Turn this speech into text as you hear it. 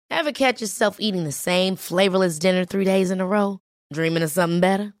Ever catch yourself eating the same flavorless dinner 3 days in a row? Dreaming of something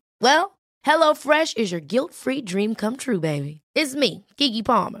better? Well, HelloFresh is your guilt-free dream come true, baby. It's me, Keke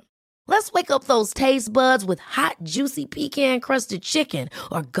Palmer. Let's wake up those taste buds with hot, juicy pecan-crusted chicken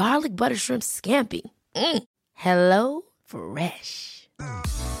or garlic butter shrimp scampi. Hello Fresh.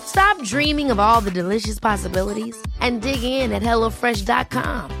 Stop dreaming of all the delicious possibilities and dig in at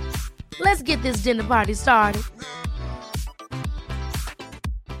HelloFresh.com. Let's get this dinner party started.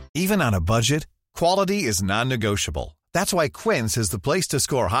 Even on a budget, quality is non-negotiable. That's why Quince is the place to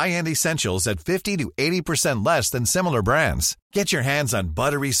score high-end essentials at 50 to 80% less than similar brands. Get your hands on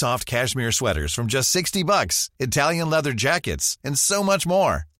buttery soft cashmere sweaters from just $60, Italian leather jackets, and so much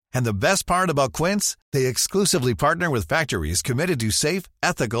more. And the best part about Quince, they exclusively partner with factories committed to safe,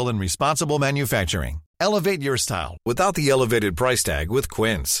 ethical, and responsible manufacturing. Elevate your style without the elevated price tag with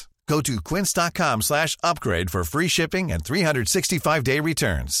Quince. Go to quince.com/upgrade for free shipping and 365-day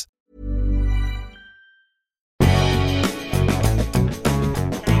returns.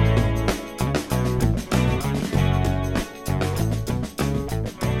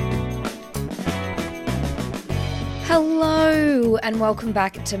 Hello and welcome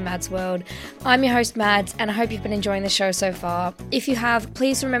back to Mads World. I'm your host Mads and I hope you've been enjoying the show so far. If you have,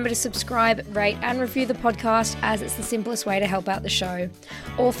 please remember to subscribe, rate and review the podcast as it's the simplest way to help out the show.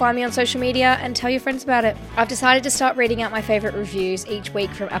 Or find me on social media and tell your friends about it. I've decided to start reading out my favourite reviews each week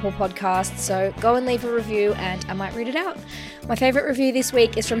from Apple Podcasts, so go and leave a review and I might read it out. My favourite review this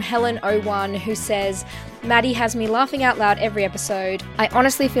week is from Helen01 who says, Maddie has me laughing out loud every episode. I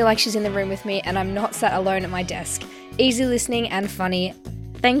honestly feel like she's in the room with me and I'm not sat alone at my desk. Easy listening and funny.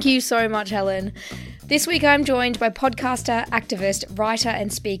 Thank you so much, Helen. This week I'm joined by podcaster, activist, writer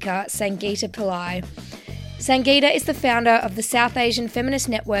and speaker Sangeeta Pillai. Sangeeta is the founder of the South Asian feminist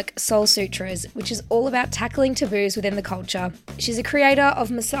network Sutras, which is all about tackling taboos within the culture. She's a creator of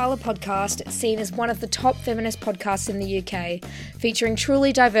Masala podcast, seen as one of the top feminist podcasts in the UK, featuring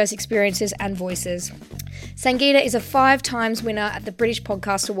truly diverse experiences and voices. Sangeeta is a 5 times winner at the British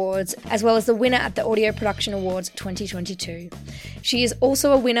Podcast Awards, as well as the winner at the Audio Production Awards 2022. She is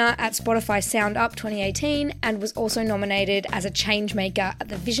also a winner at Spotify Sound Up 2018 and was also nominated as a Changemaker at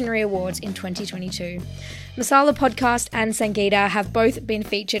the Visionary Awards in 2022. Masala Podcast and Sangeeta have both been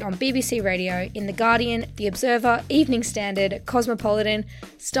featured on BBC Radio, in The Guardian, The Observer, Evening Standard, Cosmopolitan,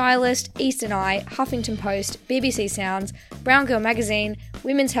 Stylist, Eastern Eye, Huffington Post, BBC Sounds, Brown Girl Magazine,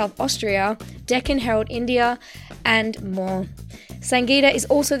 Women's Health Austria, Deccan Herald India, and more. Sangeeta is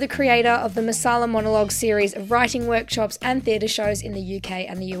also the creator of the Masala Monologue series of writing workshops and theatre shows in the UK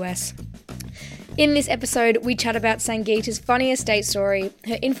and the US. In this episode, we chat about Sangeeta's funny estate story,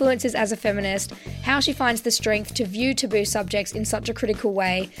 her influences as a feminist, how she finds the strength to view taboo subjects in such a critical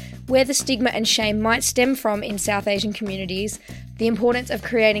way, where the stigma and shame might stem from in South Asian communities, the importance of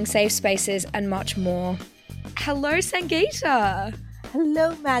creating safe spaces, and much more. Hello, Sangeeta!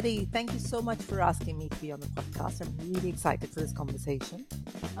 Hello, Maddie. Thank you so much for asking me to be on the podcast. I'm really excited for this conversation.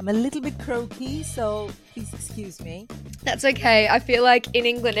 I'm a little bit croaky, so please excuse me. That's okay. I feel like in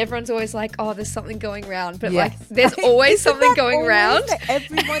England, everyone's always like, oh, there's something going round. But Yes. like, there's always something going round.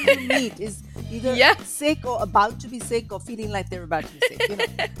 Everyone you meet is either sick or about to be sick or feeling like they're about to be sick. You know?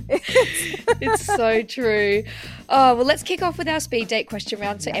 It's so true. Oh, well, let's kick off with our speed date question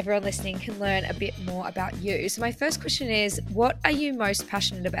round so everyone listening can learn a bit more about you. So my first question is, what are you most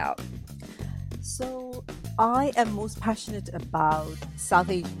passionate about? So I am most passionate about South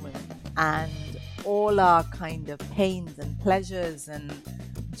Asian women and all our kind of pains and pleasures and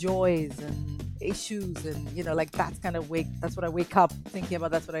joys and issues, and like that's what I wake up thinking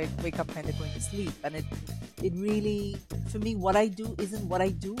about. That's what I wake up kind of going to sleep. And it really, for me, what I do isn't what I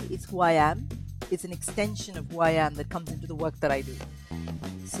do, it's who I am. It's an extension of who I am that comes into the work that I do.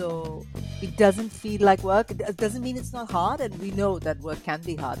 So it doesn't feel like work. It doesn't mean it's not hard, and we know that work can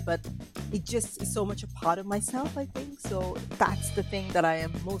be hard, but it just is so much a part of myself, I think. So that's the thing that I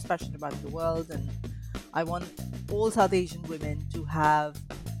am most passionate about in the world, and I want all South Asian women to have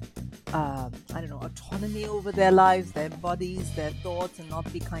autonomy over their lives, their bodies, their thoughts, and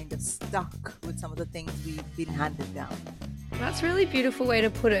not be kind of stuck with some of the things we've been handed down. That's a really beautiful way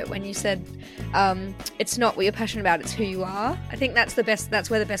to put it when you said it's not what you're passionate about, it's who you are. I think that's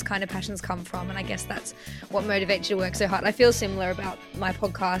where the best kind of passions come from, and I guess that's what motivates you to work so hard. I feel similar about my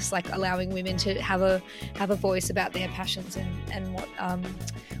podcast, like allowing women to have a voice about their passions and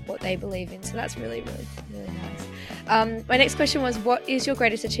what they believe in. So that's really, really, really nice. My next question was, what is your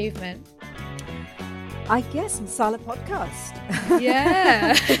greatest achievement? I guess Masala podcast.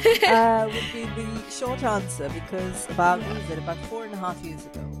 Yeah. Would be the short answer, because about 4.5 years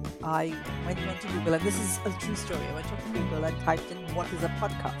ago, I went onto Google, and this is a true story. I went onto Google and typed in what is a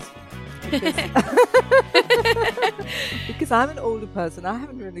podcast. Because I'm an older person. I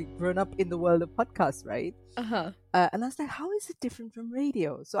haven't really grown up in the world of podcasts, right? Uh-huh. And I was like, how is it different from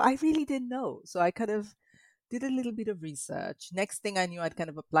radio? So I really didn't know. So I kind of did a little bit of research. Next thing I knew, I'd kind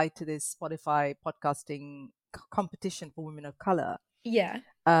of applied to this Spotify podcasting competition for women of color. Yeah.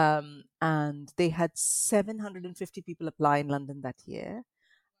 And they had 750 people apply in London that year.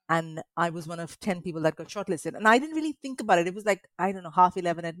 And I was one of 10 people that got shortlisted. And I didn't really think about it. It was like, I don't know,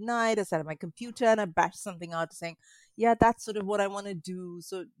 11:30 at night. I sat at my computer and I bashed something out saying, yeah, that's sort of what I want to do.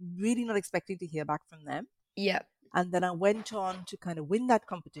 So really not expecting to hear back from them. Yeah. And then I went on to kind of win that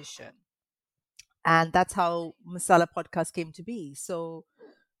competition. And that's how Masala Podcast came to be. So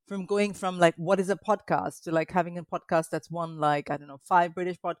from going from like, what is a podcast, to like having a podcast that's won like, I don't know, 5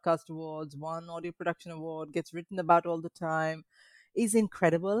 British Podcast Awards, 1 Audio Production Award, gets written about all the time, is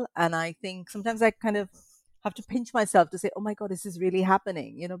incredible. And I think sometimes I kind of have to pinch myself to say, oh my God, this is really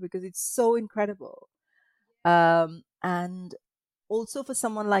happening, because it's so incredible. And also for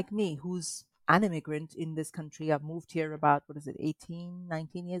someone like me, who's an immigrant in this country, I've moved here about, 18,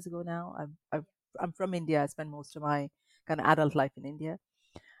 19 years ago now. I'm from India. I spent most of my kind of adult life in India.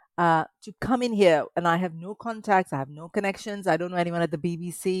 To come in here, and I have no contacts, I have no connections. I don't know anyone at the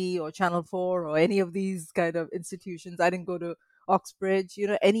BBC or Channel 4 or any of these kind of institutions. I didn't go to Oxbridge,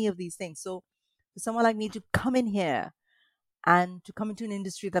 any of these things. So for someone like me to come in here and to come into an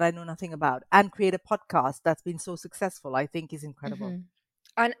industry that I know nothing about and create a podcast that's been so successful, I think is incredible. Mm-hmm.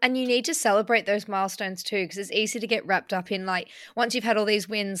 And you need to celebrate those milestones too, because it's easy to get wrapped up in like, once you've had all these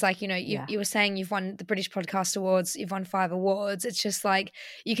wins, like, you were saying you've won the British Podcast Awards, you've won 5 awards. It's just like,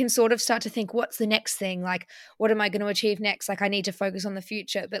 you can sort of start to think, what's the next thing? Like, what am I going to achieve next? Like, I need to focus on the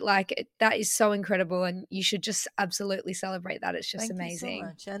future. But like, that is so incredible. And you should just absolutely celebrate that. It's just amazing. Thank you so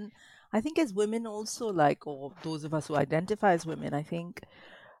much. And I think as women also, like, or those of us who identify as women, I think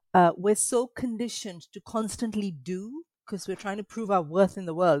we're so conditioned to constantly do, because we're trying to prove our worth in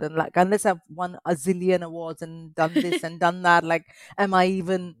the world. And like, unless I've won a zillion awards and done this and done that, like, am I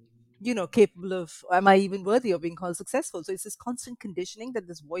even, capable of, am I even worthy of being called successful? So it's this constant conditioning, that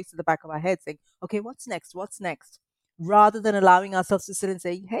this voice at the back of our head saying, okay, what's next? What's next? Rather than allowing ourselves to sit and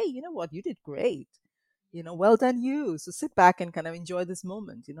say, hey, you know what? You did great. Well done you. So sit back and kind of enjoy this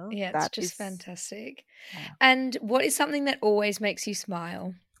moment, Yeah, it's just fantastic. Yeah. And what is something that always makes you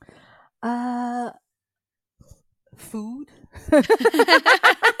smile? Food.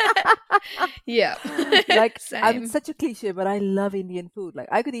 Yeah. Like, Same. I'm such a cliche, but I love Indian food. Like,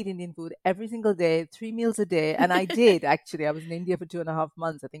 I could eat Indian food every single day, 3 meals a day. And I did, actually. I was in India for 2.5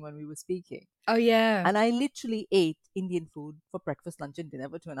 months, I think, when we were speaking. Oh, yeah. And I literally ate Indian food for breakfast, lunch, and dinner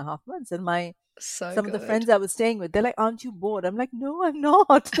for 2.5 months. And some of the friends I was staying with, they're like, aren't you bored? I'm like, no, I'm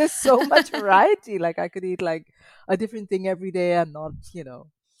not. There's so much variety. Like, I could eat like a different thing every day and not,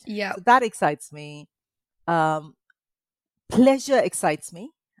 Yeah. So that excites me. Pleasure excites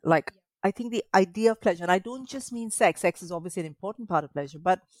me. Like, I think the idea of pleasure, and I don't just mean sex. Sex is obviously an important part of pleasure,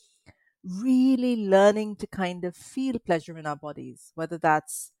 but really learning to kind of feel pleasure in our bodies, whether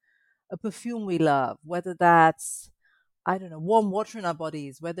that's a perfume we love, whether that's, I don't know, warm water in our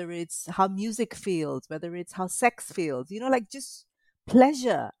bodies, whether it's how music feels, whether it's how sex feels, like just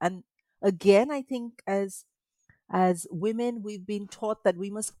pleasure. And again, I think as women, we've been taught that we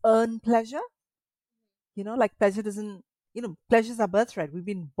must earn pleasure. Like, pleasure doesn't, pleasure's our birthright. We've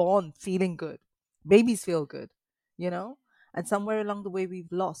been born feeling good. Babies feel good, and somewhere along the way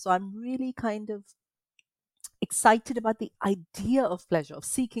we've lost. So I'm really kind of excited about the idea of pleasure, of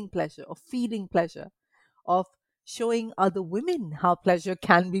seeking pleasure, of feeling pleasure, of showing other women how pleasure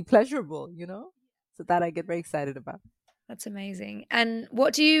can be pleasurable, So that I get very excited about. That's amazing. And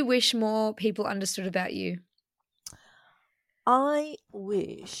what do you wish more people understood about you? I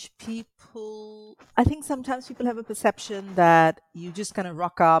think sometimes people have a perception that you just kind of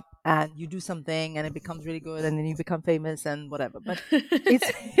rock up and you do something and it becomes really good and then you become famous and whatever. But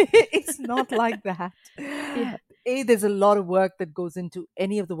it's not like that. Yeah. There's a lot of work that goes into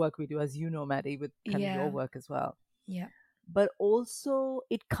any of the work we do, as you know, Maddie, with kind of your work as well. Yeah. But also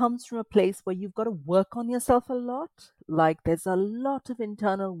it comes from a place where you've got to work on yourself a lot. Like, there's a lot of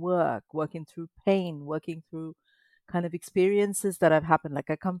internal work, working through pain, working through kind of experiences that have happened. Like,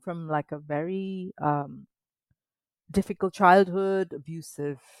 I come from like a very difficult childhood,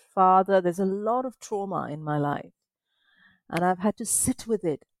 abusive father. There's a lot of trauma in my life, and I've had to sit with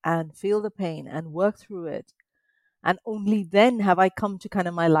it and feel the pain and work through it. And only then have I come to kind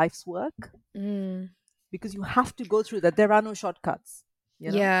of my life's work. Because you have to go through that. There are no shortcuts.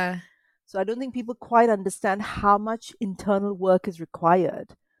 Yeah. So I don't think people quite understand how much internal work is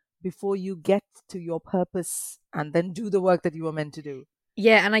required before you get to your purpose and then do the work that you were meant to do.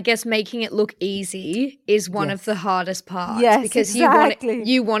 Yeah, and I guess making it look easy is one of the hardest parts. Yes, because exactly.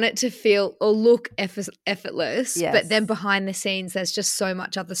 you want it to feel or look effortless, Yes. but then behind the scenes there's just so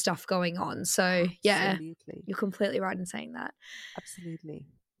much other stuff going on. So yeah, Absolutely. you're completely right in saying that. Absolutely.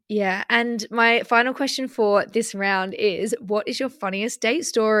 Yeah, and my final question for this round is, what is your funniest date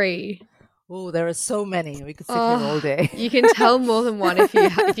story? Oh, there are so many. We could sit here all day. You can tell more than one if you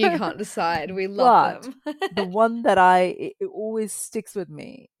can't decide. We love them. The one that it always sticks with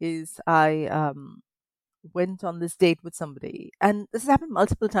me is I went on this date with somebody, and this has happened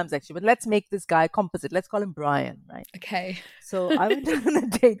multiple times actually. But let's make this guy composite. Let's call him Brian, right? Okay. So I went on a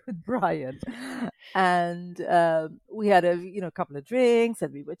date with Brian, and we had a couple of drinks,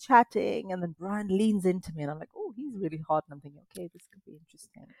 and we were chatting, and then Brian leans into me, and I'm like, oh, he's really hot, and I'm thinking, okay, this could be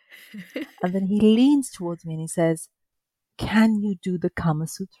interesting. And then he leans towards me and he says, "Can you do the Kama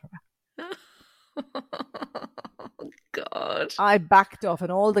Sutra?" Oh, God. I backed off,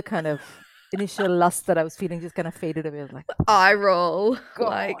 and all the kind of initial lust that I was feeling just kind of faded away. I was like, eye roll.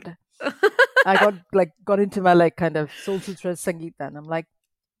 God. I got into my kind of Soul Sutra Sangeeta, and I'm like,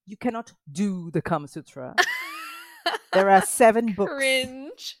 you cannot do the Kama Sutra. There are 7 books.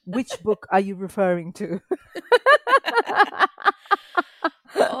 Cringe. Which book are you referring to?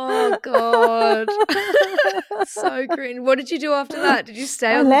 Oh, God. So cringe. What did you do after that? Did you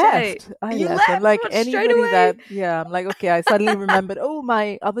stay on the date? I You left. I'm like, What, anybody straight away? I'm like, okay, I suddenly remembered, oh,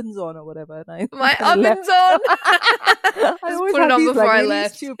 my oven's on or whatever. And My kinda oven's left. on. I Just always put it have on these before I really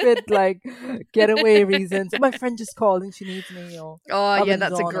left. stupid getaway reasons. My friend just called and she needs me. Or Oh, yeah, oven's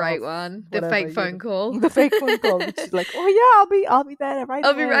that's a on great or one. The whatever, fake phone call. The fake phone call, which is like, oh yeah, I'll be there right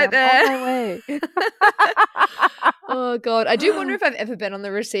I'll away. be right I'm there. on my way. Oh, God. I do wonder if I've ever been on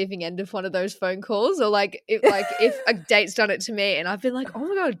the receiving end of one of those phone calls, or if a date's done it to me and I've been like, oh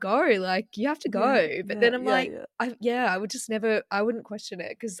my God, go. You have to go. But then I'm I would just never, I wouldn't question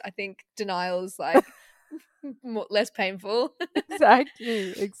it because I think denial is less painful.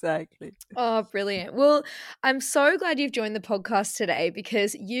 Exactly. Oh, brilliant. Well, I'm so glad you've joined the podcast today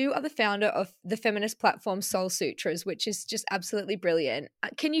because you are the founder of the feminist platform Soul Sutras, which is just absolutely brilliant.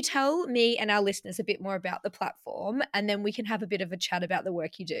 Can you tell me and our listeners a bit more about the platform, and then we can have a bit of a chat about the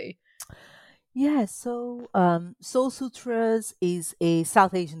work you do? Yeah, so Soul Sutras is a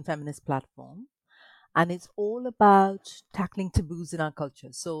South Asian feminist platform, and it's all about tackling taboos in our culture.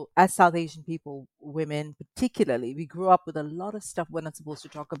 So, as South Asian people, women particularly, we grew up with a lot of stuff we're not supposed to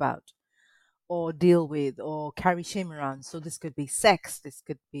talk about or deal with or carry shame around. So, this could be sex, this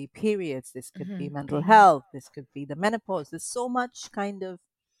could be periods, this could be mental health, this could be the menopause. There's so much kind of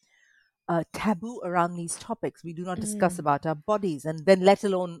taboo around these topics. We do not discuss about our bodies, and then let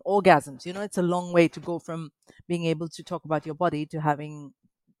alone orgasms. It's a long way to go from being able to talk about your body to having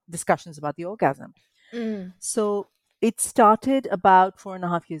discussions about the orgasm. So it started about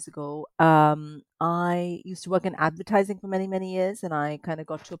 4.5 years ago. I used to work in advertising for many, many years, and I kind of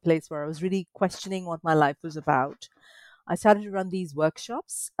got to a place where I was really questioning what my life was about. I started to run these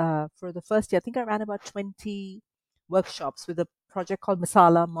workshops. For the first year, I think I ran about 20 workshops with a project called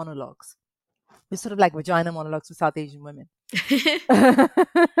Masala Monologues. It's sort of like vagina monologues for South Asian women.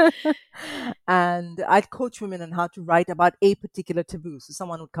 And I'd coach women on how to write about a particular taboo. So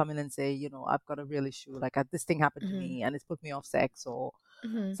someone would come in and say, I've got a real issue, this thing happened to me and it's put me off sex, or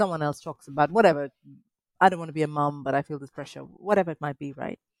someone else talks about whatever. I don't want to be a mom, but I feel this pressure, whatever it might be,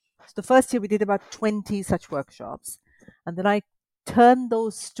 right? So the first year we did about 20 such workshops, and then I turned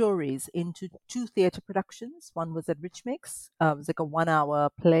those stories into 2 theatre productions. One was at Rich Mix. It was like a 1-hour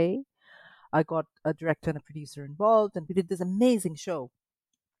play. I got a director and a producer involved, and we did this amazing show.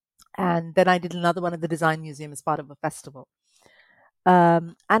 And then I did another one at the Design Museum as part of a festival.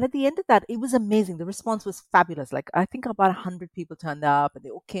 And at the end of that, it was amazing. The response was fabulous. I think about 100 people turned up, and they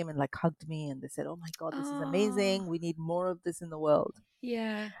all came and hugged me, and they said, "Oh my God, this is amazing. We need more of this in the world."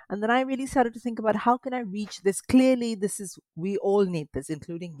 Yeah. And then I really started to think about, how can I reach this? Clearly, we all need this,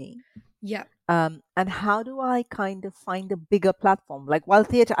 including me. Yeah. And how do I kind of find a bigger platform? While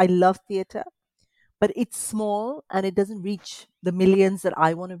theatre, I love theatre, but it's small and it doesn't reach the millions that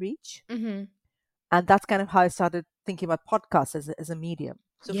I want to reach. And that's kind of how I started thinking about podcasts as a medium.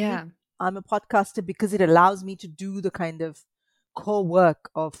 So for me, I'm a podcaster because it allows me to do the kind of core work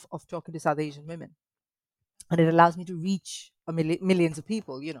of talking to South Asian women. And it allows me to reach millions of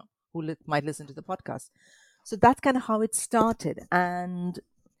people, who might listen to the podcast. So that's kind of how it started. And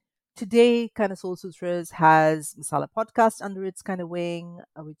today, kind of Soul Sutras has Masala Podcast under its kind of wing,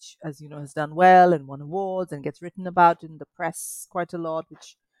 which, as you know, has done well and won awards and gets written about in the press quite a lot,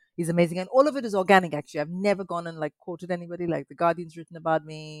 which is amazing. And all of it is organic, actually. I've never gone and like quoted anybody, like the Guardian's written about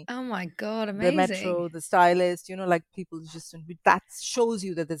me. Oh my God, The amazing. Metro, the Stylist, like people just, that shows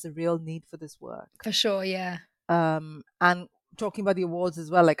you that there's a real need for this work. For sure, yeah. And talking about the awards as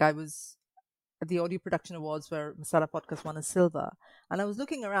well, like I was at the Audio Production Awards where Masala Podcast won a silver. And I was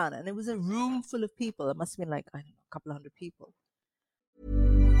looking around and it was a room full of people. It must have been like, I don't know, a couple of hundred people.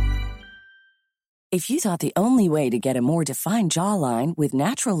 If you thought the only way to get a more defined jawline with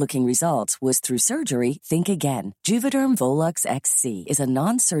natural-looking results was through surgery, think again. Juvederm Volux XC is a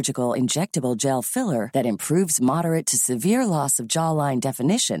non-surgical injectable gel filler that improves moderate to severe loss of jawline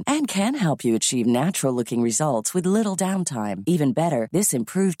definition and can help you achieve natural-looking results with little downtime. Even better, this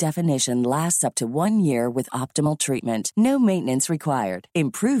improved definition lasts up to 1 year with optimal treatment. No maintenance required.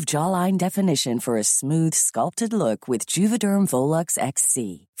 Improve jawline definition for a smooth, sculpted look with Juvederm Volux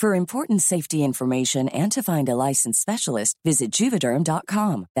XC. For important safety information and to find a licensed specialist, visit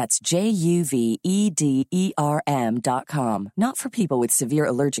Juvederm.com. That's JUVEDERM.com. Not for people with severe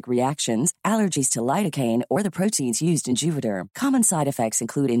allergic reactions, allergies to lidocaine, or the proteins used in Juvederm. Common side effects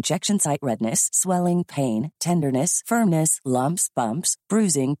include injection site redness, swelling, pain, tenderness, firmness, lumps, bumps,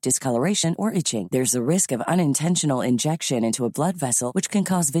 bruising, discoloration, or itching. There's a risk of unintentional injection into a blood vessel, which can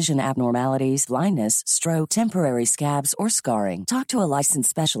cause vision abnormalities, blindness, stroke, temporary scabs, or scarring. Talk to a licensed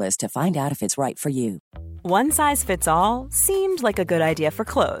specialist to find out if it's right for you. One size fits all seemed like a good idea for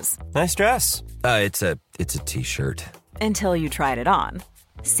clothes. Nice dress. It's a t-shirt. Until you tried it on.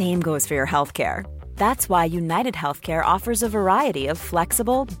 Same goes for your healthcare. That's why United Healthcare offers a variety of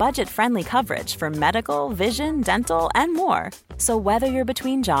flexible, budget-friendly coverage for medical, vision, dental, and more. So whether you're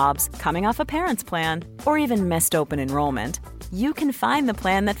between jobs, coming off a parent's plan, or even missed open enrollment, you can find the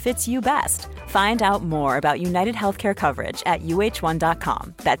plan that fits you best. Find out more about United Healthcare coverage at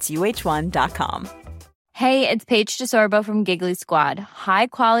uh1.com. That's uh1.com. Hey, it's Paige DeSorbo from Giggly Squad. High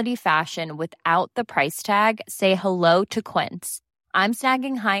quality fashion without the price tag. Say hello to Quince. I'm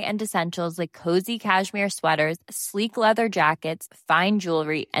snagging high-end essentials like cozy cashmere sweaters, sleek leather jackets, fine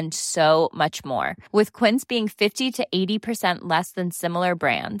jewelry, and so much more. With Quince being 50 to 80% less than similar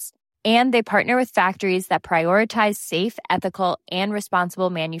brands. And they partner with factories that prioritize safe, ethical, and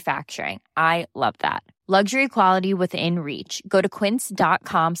responsible manufacturing. I love that. Luxury quality within reach. Go to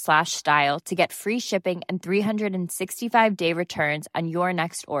quince.com/style to get free shipping and 365-day returns on your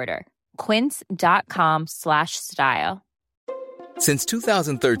next order. Quince.com/style. Since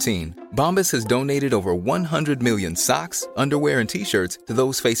 2013, Bombas has donated over 100 million socks, underwear, and T-shirts to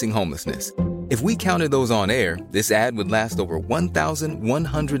those facing homelessness. If we counted those on air, this ad would last over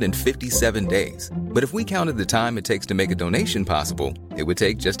 1,157 days. But if we counted the time it takes to make a donation possible, it would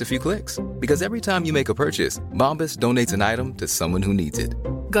take just a few clicks. Because every time you make a purchase, Bombas donates an item to someone who needs it.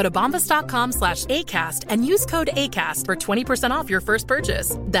 Go to bombas.com/ACAST and use code ACAST for 20% off your first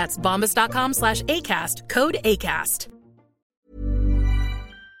purchase. That's bombas.com/ACAST, code ACAST.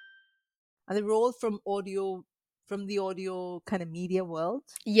 And they were all from the audio kind of media world.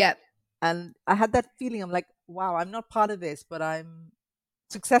 Yep. And I had that feeling. I'm like, wow, I'm not part of this, but I'm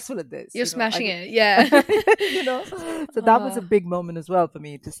successful at this. You're smashing it. Yeah. So that was a big moment as well for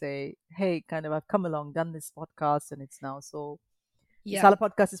me to say, hey, kind of, I've come along, done this podcast, and it's now so. Yeah. Masala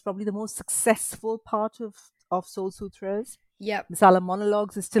Podcast is probably the most successful part of Soul Sutras. Yep. Masala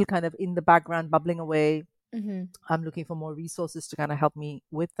Monologues is still kind of in the background, bubbling away. Mm-hmm. I'm looking for more resources to kind of help me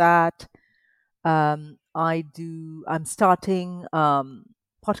with that. I'm starting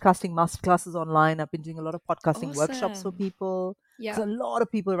podcasting masterclasses online. I've been doing a lot of podcasting workshops for people. Yeah. So a lot of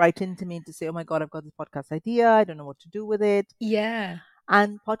people write into me to say, oh my God, I've got this podcast idea. I don't know what to do with it. Yeah.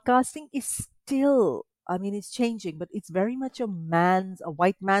 And podcasting is still, it's changing, but it's very much a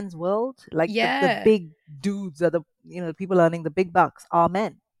white man's world. Like the big dudes are the people earning the big bucks are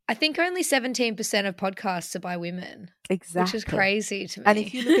men. I think only 17% of podcasts are by women. Exactly. Which is crazy to me. And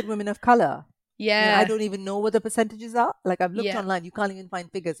if you look at women of color, yeah, I don't even know what the percentages are. Like I've looked online, you can't even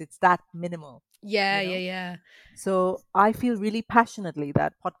find figures. It's that minimal. Yeah. So I feel really passionately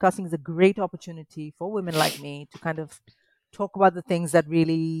that podcasting is a great opportunity for women like me to kind of talk about the things that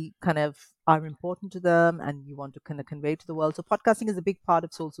really kind of are important to them and you want to kind of convey to the world. So podcasting is a big part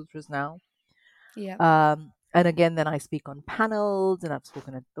of Soul Sutras now. Yeah. And again, then I speak on panels, and I've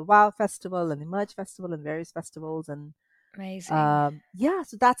spoken at the WOW Festival and Emerge Festival and various festivals. And amazing. So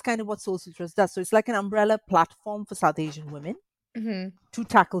that's kind of what Soul Sutras does. So it's like an umbrella platform for South Asian women to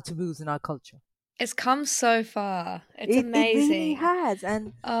tackle taboos in our culture. It's come so far. It's amazing. It really has.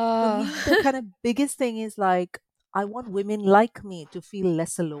 And for me, the kind of biggest thing is like, I want women like me to feel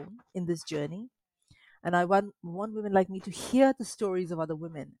less alone in this journey. And I want women like me to hear the stories of other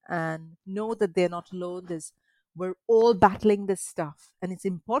women and know that they're not alone. There's we're all battling this stuff. And it's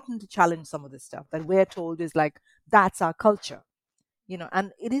important to challenge some of this stuff that we're told is like, that's our culture,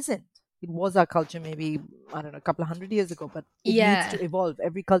 and it isn't. It was our culture maybe, I don't know, a couple of 100 years ago, but it needs Yeah. to evolve.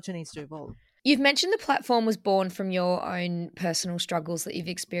 Every culture needs to evolve. You've mentioned the platform was born from your own personal struggles that you've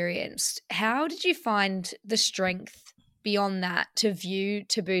experienced. How did you find the strength beyond that to view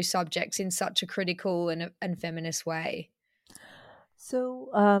taboo subjects in such a critical and feminist way? So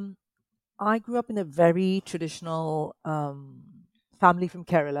I grew up in a very traditional family from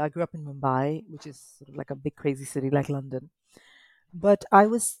Kerala. I grew up in Mumbai, which is sort of like a big crazy city like London. But I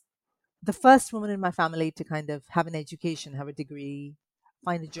was the first woman in my family to kind of have an education, have a degree,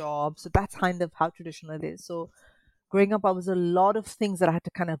 find a job. So that's kind of how traditional it is. So growing up, I was a lot of things that I had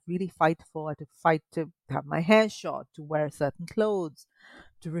to kind of really fight for. I had to fight to have my hair short, to wear certain clothes,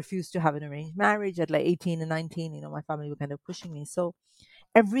 to refuse to have an arranged marriage at like 18 and 19. My family were kind of pushing me. So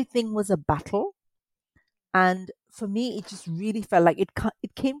everything was a battle. And for me, it just really felt like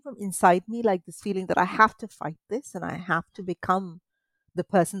it came from inside me, like this feeling that I have to fight this and I have to become the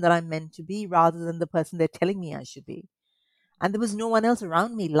person that I'm meant to be rather than the person they're telling me I should be. And there was no one else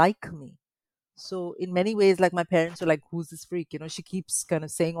around me like me. So in many ways, like my parents were like, who's this freak? She keeps kind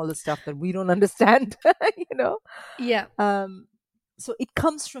of saying all the stuff that we don't understand, Yeah. So it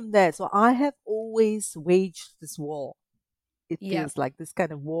comes from there. So I have always waged this war. It Yeah. feels like this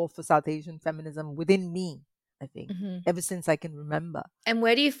kind of war for South Asian feminism within me, I think, ever since I can remember. And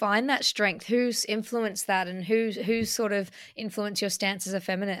where do you find that strength? Who's influenced that, and who's sort of influenced your stance as a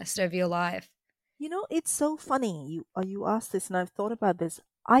feminist over your life? It's so funny. You asked this, and I've thought about this.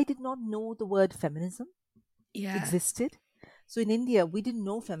 I did not know the word feminism existed. So in India, we didn't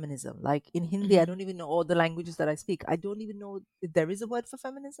know feminism. Like in Hindi, I don't even know all the languages that I speak. I don't even know if there is a word for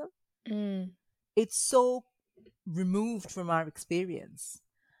feminism. It's so removed from our experience.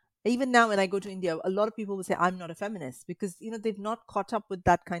 Even now, when I go to India, a lot of people will say, I'm not a feminist because, they've not caught up with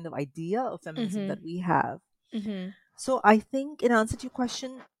that kind of idea of feminism that we have. So I think in answer to your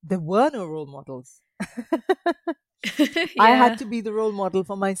question, there were no role models. I had to be the role model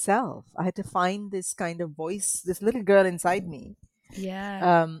for myself. I had to find this kind of voice, this little girl inside me.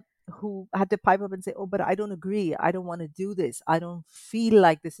 Who had to pipe up and say, oh, but I don't agree. I don't want to do this. I don't feel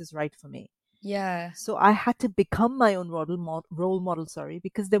like this is right for me. Yeah. So I had to become my own role model,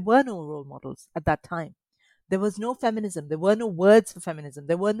 because there were no role models at that time. There was no feminism. There were no words for feminism.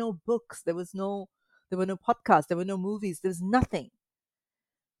 There were no books. There were no podcasts. There were no movies. There was nothing.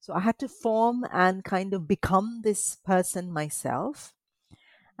 So I had to form and kind of become this person myself.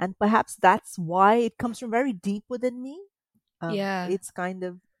 And perhaps that's why it comes from very deep within me. It's kind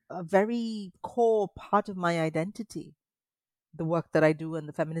of a very core part of my identity, the work that I do and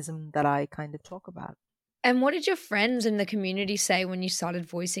the feminism that I kind of talk about. And what did your friends in the community say when you started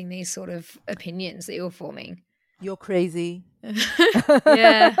voicing these sort of opinions that you were forming? You're crazy.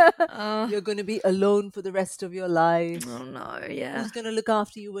 Yeah. You're going to be alone for the rest of your life. Oh, no. Yeah. Who's going to look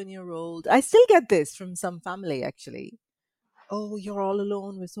after you when you're old? I still get this from some family, actually. Oh, you're all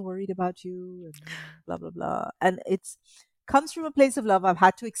alone. We're so worried about you. And blah, blah, blah. And it's comes from a place of love. I've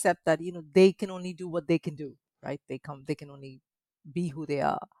had to accept that, they can only do what they can do, right? They can only be who they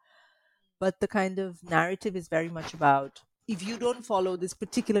are. But the kind of narrative is very much about, if you don't follow this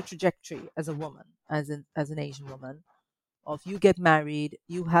particular trajectory as a woman, as an Asian woman, or if you get married,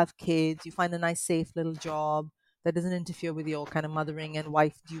 you have kids, you find a nice, safe little job that doesn't interfere with your kind of mothering and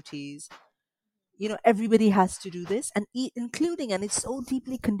wife duties. Everybody has to do this, and including, and it's so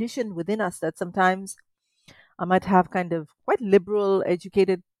deeply conditioned within us that sometimes I might have kind of quite liberal,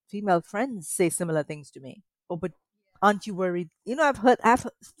 educated female friends say similar things to me. Oh, but aren't you worried?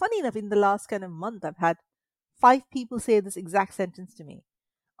 Funny enough, in the last kind of month, I've had 5 people say this exact sentence to me.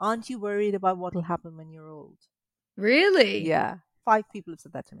 Aren't you worried about what will happen when you're old? Really? Yeah. 5 people have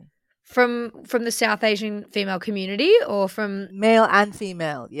said that to me. From the South Asian female community, or from male and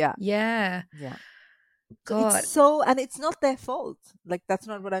female? Yeah. Yeah. God. And it's not their fault. Like, that's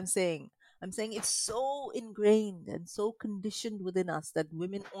not what I'm saying. I'm saying it's so ingrained and so conditioned within us that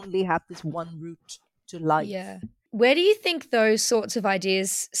women only have this one route to life. Yeah. Where do you think those sorts of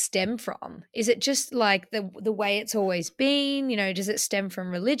ideas stem from? Is it just like the way it's always been? Does it stem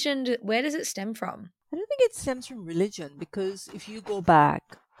from religion? Where does it stem from? I don't think it stems from religion, because if you go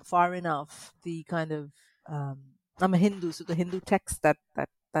back far enough, the kind of I'm a Hindu, so the Hindu texts that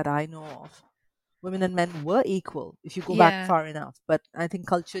I know of, women and men were equal if you go back far enough. But I think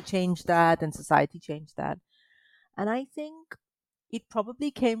culture changed that and society changed that. And I think it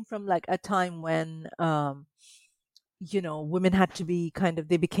probably came from like a time when, women had to be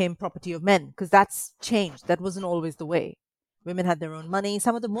they became property of men, because that's changed. That wasn't always the way. Women had their own money.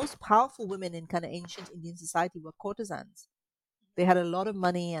 Some of the most powerful women in kind of ancient Indian society were courtesans. They had a lot of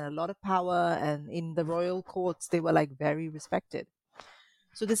money and a lot of power, and in the royal courts, they were like very respected.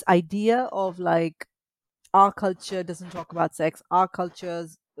 So this idea of like our culture doesn't talk about sex, our culture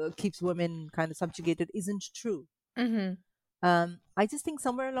keeps women kind of subjugated, isn't true. Mm-hmm. I just think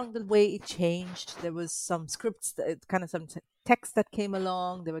somewhere along the way it changed. There was some scripts, that, kind of some text that came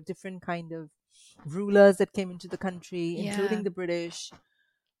along. There were different kind of rulers that came into the country, Yeah. including the British.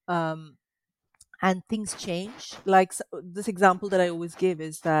 Um, and things changed. Like this example that I always give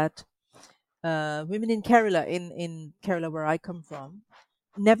is that women in Kerala, in Kerala where I come from,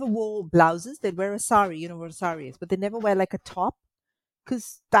 never wore blouses. They'd wear a sari, you know what a sari is, but they never wear like a top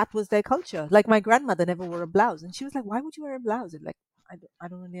because that was their culture. Like my grandmother never wore a blouse, and she was like, "Why would you wear a blouse?" And like, I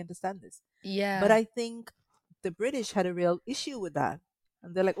don't really understand this. But Yeah. I think the British had a real issue with that,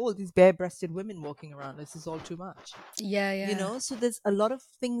 and they're like, "Oh, these bare-breasted women walking around. This is all too much." Yeah. You Yeah. know, so there's a lot of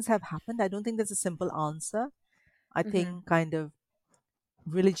things have happened. I don't think there's a simple answer. I Mm-hmm. think kind of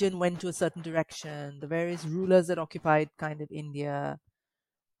religion went to a certain direction, the various rulers that occupied kind of India,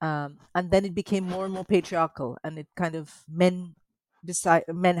 and then it became more and more patriarchal, and it kind of men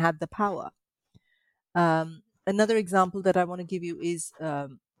had the power. Another example that I want to give you is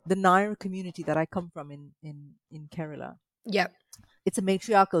the Nair community that I come from in Kerala. Yep. It's a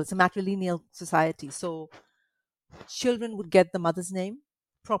matriarchal, it's a matrilineal society. So children would get the mother's name,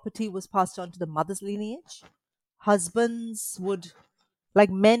 property was passed on to the mother's lineage, husbands would, like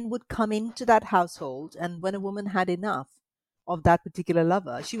men would come into that household, and when a woman had enough of that particular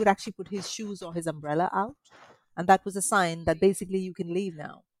lover, she would actually put his shoes or his umbrella out, and that was a sign that basically you can leave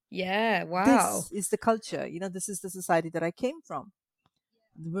now. Yeah. Wow. This is the culture, you know, this is the society that I came from.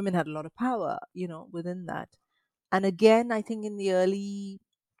 The women had a lot of power, you know, within that. And again, I think in the early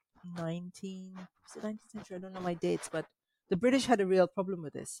 19 was it 19th century, I don't know my dates, but the British had a real problem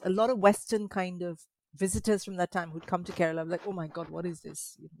with this. A lot of Western kind of visitors from that time who'd come to Kerala were like, oh my god, what is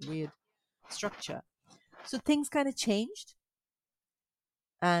this weird structure? So things kind of changed,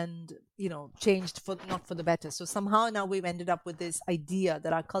 and you know, changed for not for the better. So somehow now we've ended up with this idea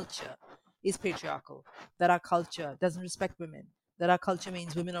that our culture is patriarchal, that our culture doesn't respect women, that our culture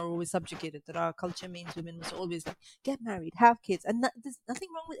means women are always subjugated, that our culture means women must always like get married, have kids, and there's nothing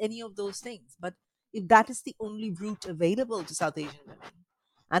wrong with any of those things. But if that is the only route available to South Asian women,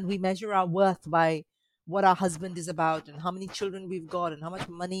 and we measure our worth by what our husband is about and how many children we've got and how much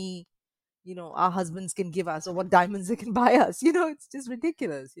money, you know, our husbands can give us or what diamonds they can buy us, you know, it's just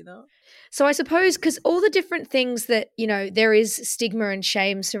ridiculous, you know. So I suppose because all the different things that, you know, there is stigma and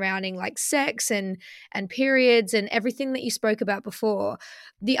shame surrounding like sex and periods and everything that you spoke about before,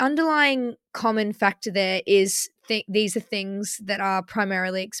 the underlying common factor there is these are things that are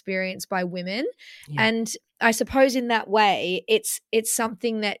primarily experienced by women. Yeah. And I suppose in that way, it's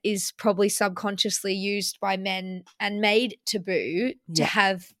something that is probably subconsciously used by men and made taboo to Yeah.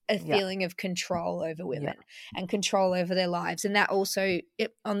 have a Yeah. feeling of control over women Yeah. and control over their lives. And that also,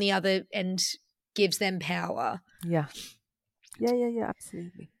 on the other end, gives them power. Yeah,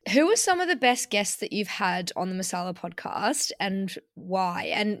 absolutely. Who are some of the best guests that you've had on the Masala podcast and why?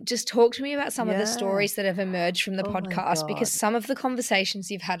 And just talk to me about some of the Yeah. stories that have emerged from the Oh my podcast, because God. some of the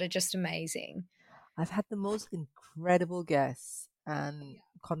conversations you've had are just amazing. I've had the most incredible guests and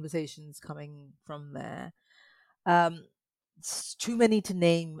conversations coming from there. It's too many to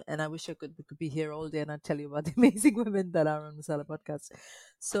name, and I wish we could be here all day and I'd tell you about the amazing women that are on Masala podcast.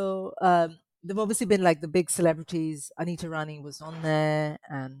 So there've obviously been like the big celebrities. Anita Rani was on there,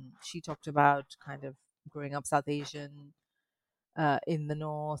 and she talked about kind of growing up South Asian in the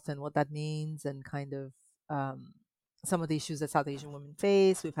north and what that means, and kind of some of the issues that South Asian women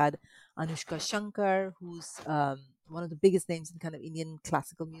face. We've had Anushka Shankar, who's one of the biggest names in kind of Indian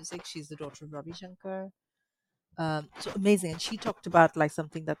classical music. She's the daughter of Ravi Shankar. So amazing. And she talked about like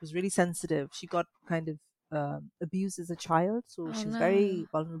something that was really sensitive. She got kind of abused as a child. So she was very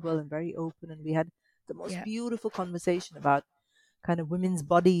vulnerable and very open. And we had the most beautiful conversation about kind of women's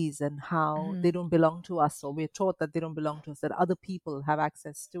bodies and how they don't belong to us, or we're taught that they don't belong to us, that other people have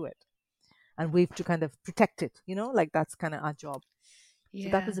access to it. And we have to kind of protect it, you know, like that's kind of our job. So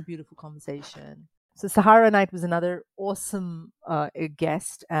that was a beautiful conversation. So Sahara Knight was another awesome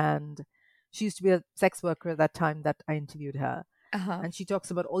guest, and she used to be a sex worker at that time that I interviewed her. And she talks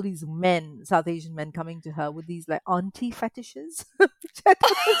about all these men, South Asian men, coming to her with these like auntie fetishes, which I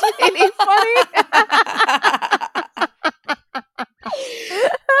thought was really funny.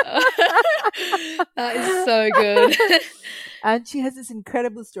 That is so good. And she has this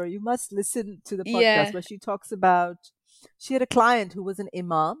incredible story. You must listen to the podcast where she talks about, she had a client who was an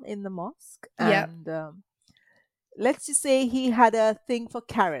imam in the mosque, and let's just say he had a thing for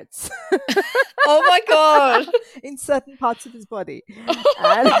carrots Oh my God. in certain parts of his body.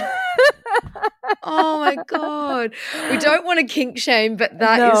 And Oh my God. We don't want to kink shame, but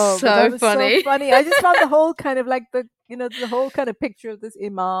that is no, but that so was funny. so funny. I just found the whole kind of like the whole kind of picture of this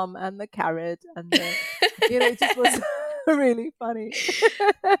imam and the carrot and it just was really funny.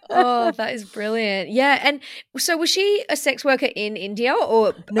 Oh, that is brilliant. Yeah. And so was she a sex worker in India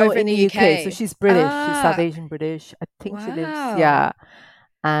or No, over in the UK. So she's British. She's South Asian British. I think she lives, Wow. yeah.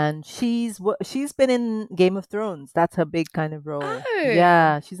 And she's been in Game of Thrones. That's her big kind of role. Oh,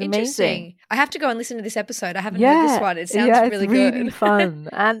 Yeah, she's amazing. interesting. I have to go and listen to this episode. I haven't heard this one. It sounds it's really really good. fun.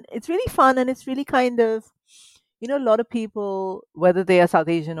 And it's really fun, and it's really kind of, a lot of people, whether they are South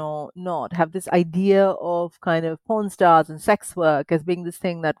Asian or not, have this idea of kind of porn stars and sex work as being this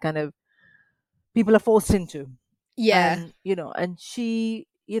thing that kind of people are forced into. Yeah. And, and she,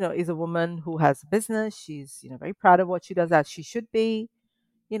 is a woman who has a business. She's, very proud of what she does, as she should be.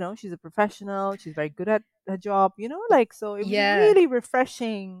 She's a professional. She's very good at her job, so it was really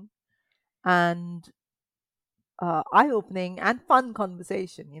refreshing and eye-opening and fun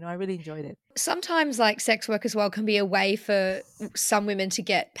conversation. I really enjoyed it. Sometimes like sex work as well can be a way for some women to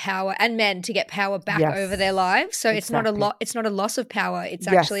get power and men to get power back over their lives. So it's not a loss of power. It's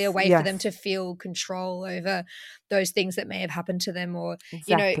actually a way for them to feel control over those things that may have happened to them, or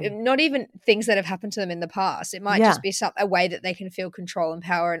not even things that have happened to them in the past. It might just be a way that they can feel control and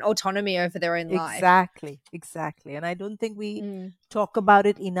power and autonomy over their own life. Exactly. And I don't think we talk about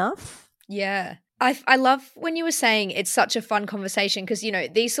it enough. Yeah. I love when you were saying it's such a fun conversation because,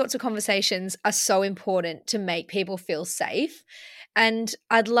 these sorts of conversations are so important to make people feel safe. And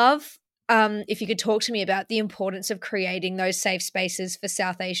I'd love if you could talk to me about the importance of creating those safe spaces for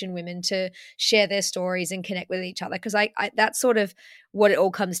South Asian women to share their stories and connect with each other. Because I that's sort of what it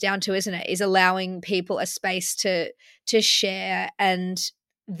all comes down to, isn't it? Is allowing people a space to share, and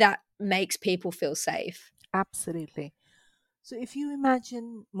that makes people feel safe. Absolutely. So if you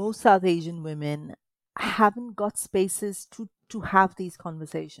imagine, most South Asian women haven't got spaces to have these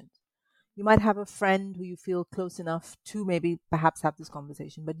conversations. You might have a friend who you feel close enough to maybe perhaps have this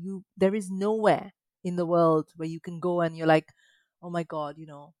conversation, but there is nowhere in the world where you can go and you're like, oh my God,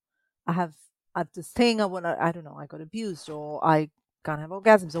 I have this thing I don't know, I got abused, or I can't have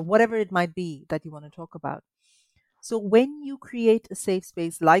orgasms, or whatever it might be that you want to talk about. So when you create a safe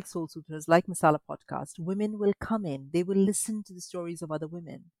space like Soul Sutras, like Masala Podcast, women will come in, they will listen to the stories of other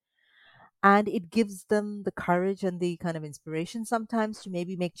women. And it gives them the courage and the kind of inspiration sometimes to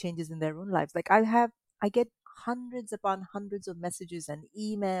maybe make changes in their own lives. Like I get hundreds upon hundreds of messages and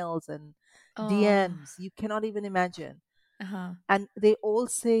emails and DMs. You cannot even imagine. And they all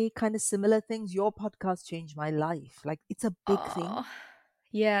say kind of similar things. Your podcast changed my life. Like, it's a big thing.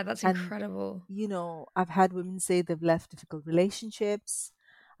 Yeah, that's incredible. I've had women say they've left difficult relationships.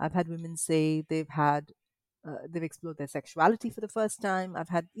 I've had women say they've explored their sexuality for the first time. I've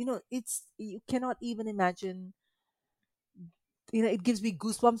had, you cannot even imagine. It gives me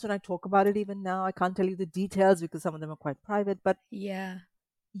goosebumps when I talk about it even now. I can't tell you the details because some of them are quite private. But,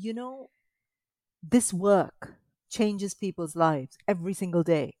 this work changes people's lives every single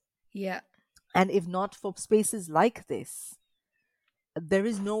day. Yeah. And if not for spaces like this, there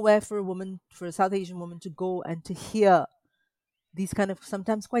is nowhere for a South Asian woman to go and to hear these kind of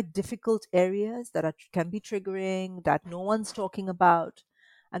sometimes quite difficult areas that can be triggering, that no one's talking about.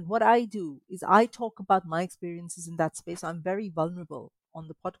 And what I do is I talk about my experiences in that space. I'm very vulnerable on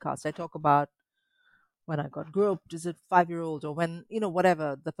the podcast. I talk about when I got groped as a 5-year-old, or when,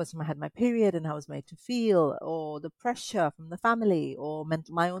 whatever, the first time I had my period and how I was made to feel, or the pressure from the family, or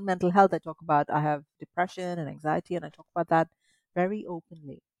my own mental health. I talk about, I have depression and anxiety, and I talk about that very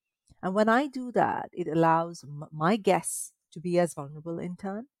openly. And when I do that, it allows my guests to be as vulnerable in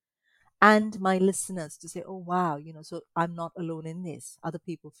turn, and my listeners to say, oh, wow, so I'm not alone in this. Other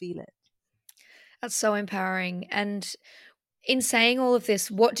people feel it. That's so empowering. And in saying all of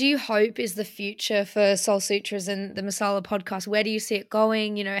this, what do you hope is the future for Soul Sutras and the Masala podcast? Where do you see it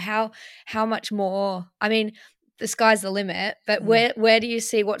going? How much more? I mean, the sky's the limit, but where do you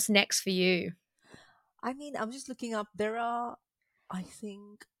see what's next for you? I mean, I'm just looking up. There are, I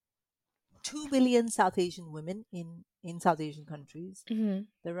think, 2 billion South Asian women in South Asian countries. Mm-hmm.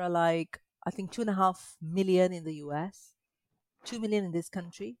 There are I think 2.5 million in the US, 2 million in this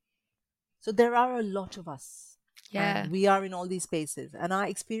country. So there are a lot of us. Yeah. And we are in all these spaces, and our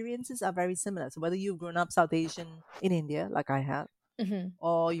experiences are very similar. So whether you've grown up South Asian in India, like I have,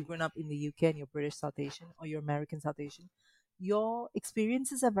 or you've grown up in the UK and you're British South Asian, or you're American South Asian, your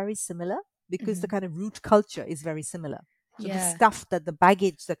experiences are very similar because the kind of root culture is very similar. So the stuff the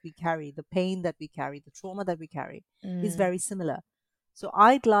baggage that we carry, the pain that we carry, the trauma that we carry is very similar. So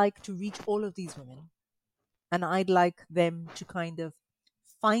I'd like to reach all of these women, and I'd like them to kind of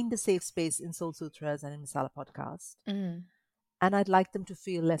find a safe space in Soul Sutras and in Masala Podcast. And I'd like them to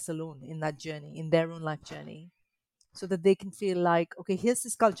feel less alone in that journey, in their own life journey, so that they can feel like, okay, here's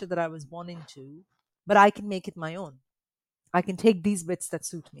this culture that I was born into, but I can make it my own. I can take these bits that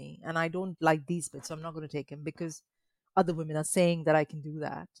suit me, and I don't like these bits, so I'm not going to take them because other women are saying that I can do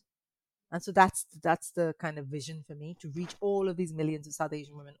that. And so that's the kind of vision for me, to reach all of these millions of South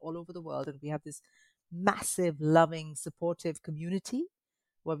Asian women all over the world. And we have this massive, loving, supportive community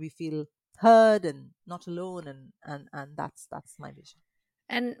where we feel heard and not alone. And that's my vision.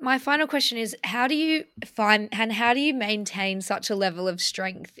 And my final question is, how do you maintain such a level of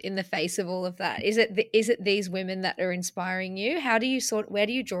strength in the face of all of that? Is it these women that are inspiring you? Where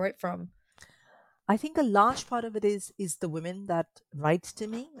do you draw it from? I think a large part of it is the women that write to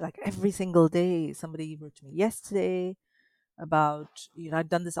me. Like every single day, somebody wrote to me yesterday about, I'd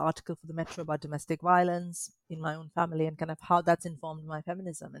done this article for the Metro about domestic violence in my own family and kind of how that's informed my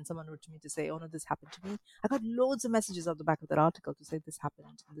feminism. And someone wrote to me to say, oh no, this happened to me. I got loads of messages off the back of that article to say this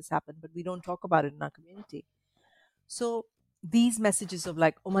happened, but we don't talk about it in our community. So these messages of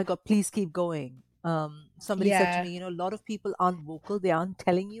like, oh my God, please keep going. Somebody said to me, a lot of people aren't vocal. They aren't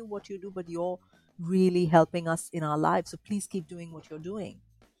telling you what you do, but you're really helping us in our lives. So please keep doing what you're doing.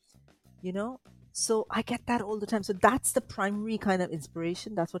 So I get that all the time. So that's the primary kind of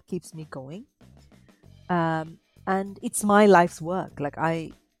inspiration. That's what keeps me going. And it's my life's work. Like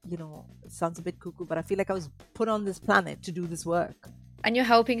it sounds a bit cuckoo, but I feel like I was put on this planet to do this work. And you're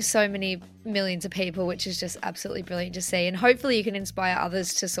helping so many millions of people, which is just absolutely brilliant to see. And hopefully you can inspire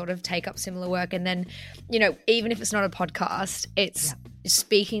others to sort of take up similar work. And then, even if it's not a podcast, it's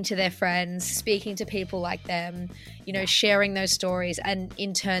speaking to their friends, speaking to people like them, sharing those stories. And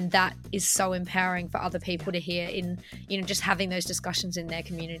in turn, that is so empowering for other people to hear in, just having those discussions in their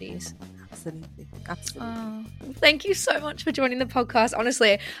communities. Absolutely. Oh, thank you so much for joining the podcast.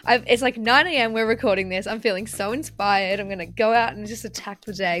 Honestly, it's like 9 a.m. we're recording this. I'm feeling so inspired. I'm going to go out and just attack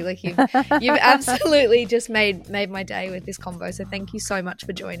the day. Like you've absolutely just made my day with this convo. So thank you so much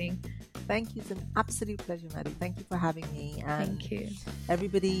for joining. Thank you. It's an absolute pleasure, Maddie. Thank you for having me. And thank you.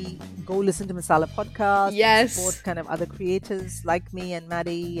 Everybody go listen to Masala Podcast. Yes. Support kind of other creators like me and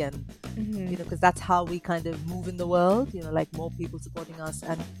Maddie, and because that's how we kind of move in the world, like more people supporting us.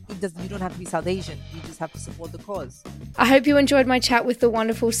 And you don't have to be South Asian. You just have to support the cause. I hope you enjoyed my chat with the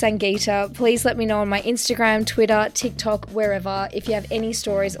wonderful Sangeeta. Please let me know on my Instagram, Twitter, TikTok, wherever, if you have any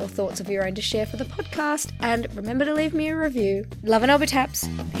stories or thoughts of your own to share for the podcast. And remember to leave me a review. Love and Taps.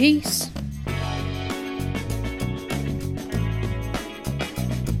 Peace.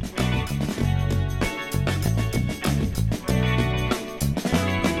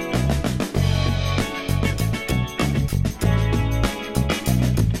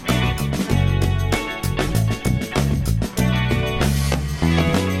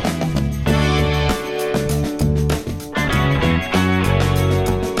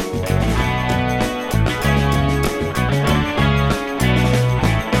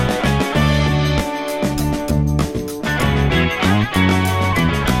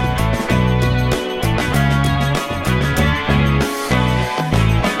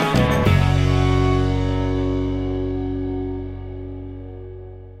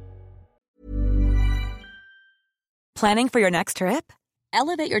 Planning for your next trip?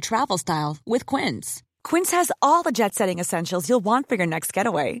 Elevate your travel style with Quince. Quince has all the jet-setting essentials you'll want for your next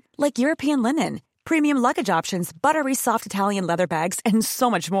getaway, like European linen, premium luggage options, buttery soft Italian leather bags, and so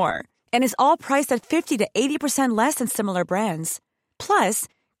much more. And is all priced at 50 to 80% less than similar brands. Plus,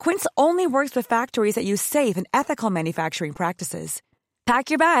 Quince only works with factories that use safe and ethical manufacturing practices.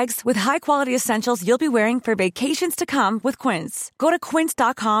 Pack your bags with high-quality essentials you'll be wearing for vacations to come with Quince. Go to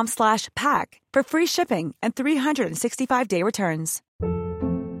quince.com/pack for free shipping and 365-day returns.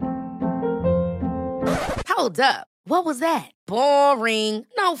 Hold up. What was that? Boring.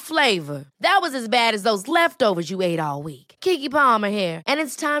 No flavor. That was as bad as those leftovers you ate all week. Keke Palmer here. And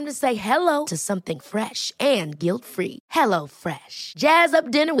it's time to say hello to something fresh and guilt-free. Hello Fresh. Jazz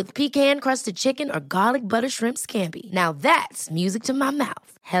up dinner with pecan-crusted chicken or garlic butter shrimp scampi. Now that's music to my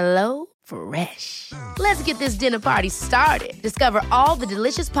mouth. Hello Fresh. Let's get this dinner party started. Discover all the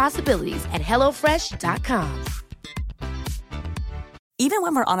delicious possibilities at HelloFresh.com. Even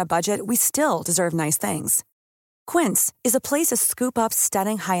when we're on a budget, we still deserve nice things. Quince is a place to scoop up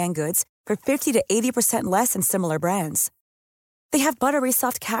stunning high-end goods for 50 to 80% less than similar brands. They have buttery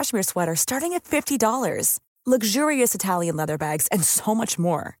soft cashmere sweaters starting at $50, luxurious Italian leather bags, and so much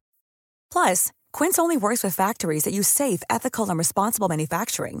more. Plus, Quince only works with factories that use safe, ethical, and responsible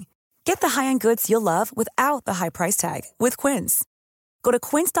manufacturing. Get the high-end goods you'll love without the high price tag with Quince. Go to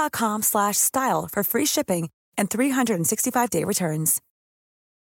quince.com/style for free shipping and 365-day returns.